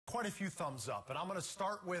quite a few thumbs up. And I'm going to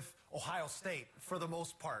start with Ohio State for the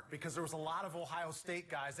most part, because there was a lot of Ohio State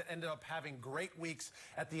guys that ended up having great weeks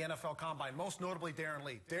at the NFL Combine, most notably Darron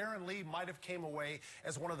Lee. Darron Lee might have came away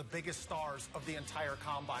as one of the biggest stars of the entire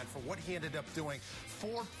Combine for what he ended up doing.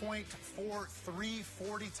 4.43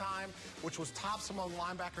 40 time, which was tops among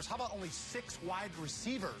linebackers. How about only 6 wide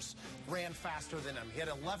receivers ran faster than him? He had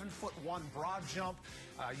 11'1" broad jump.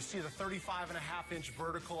 You see the 35.5-inch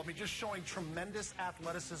vertical. I mean, just showing tremendous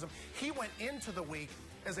athleticism. He went into the week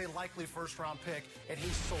as a likely first-round pick, and he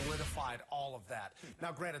solidified all of that.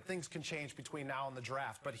 Now, granted, things can change between now and the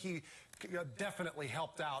draft, but he definitely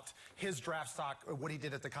helped out his draft stock, what he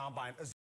did at the Combine.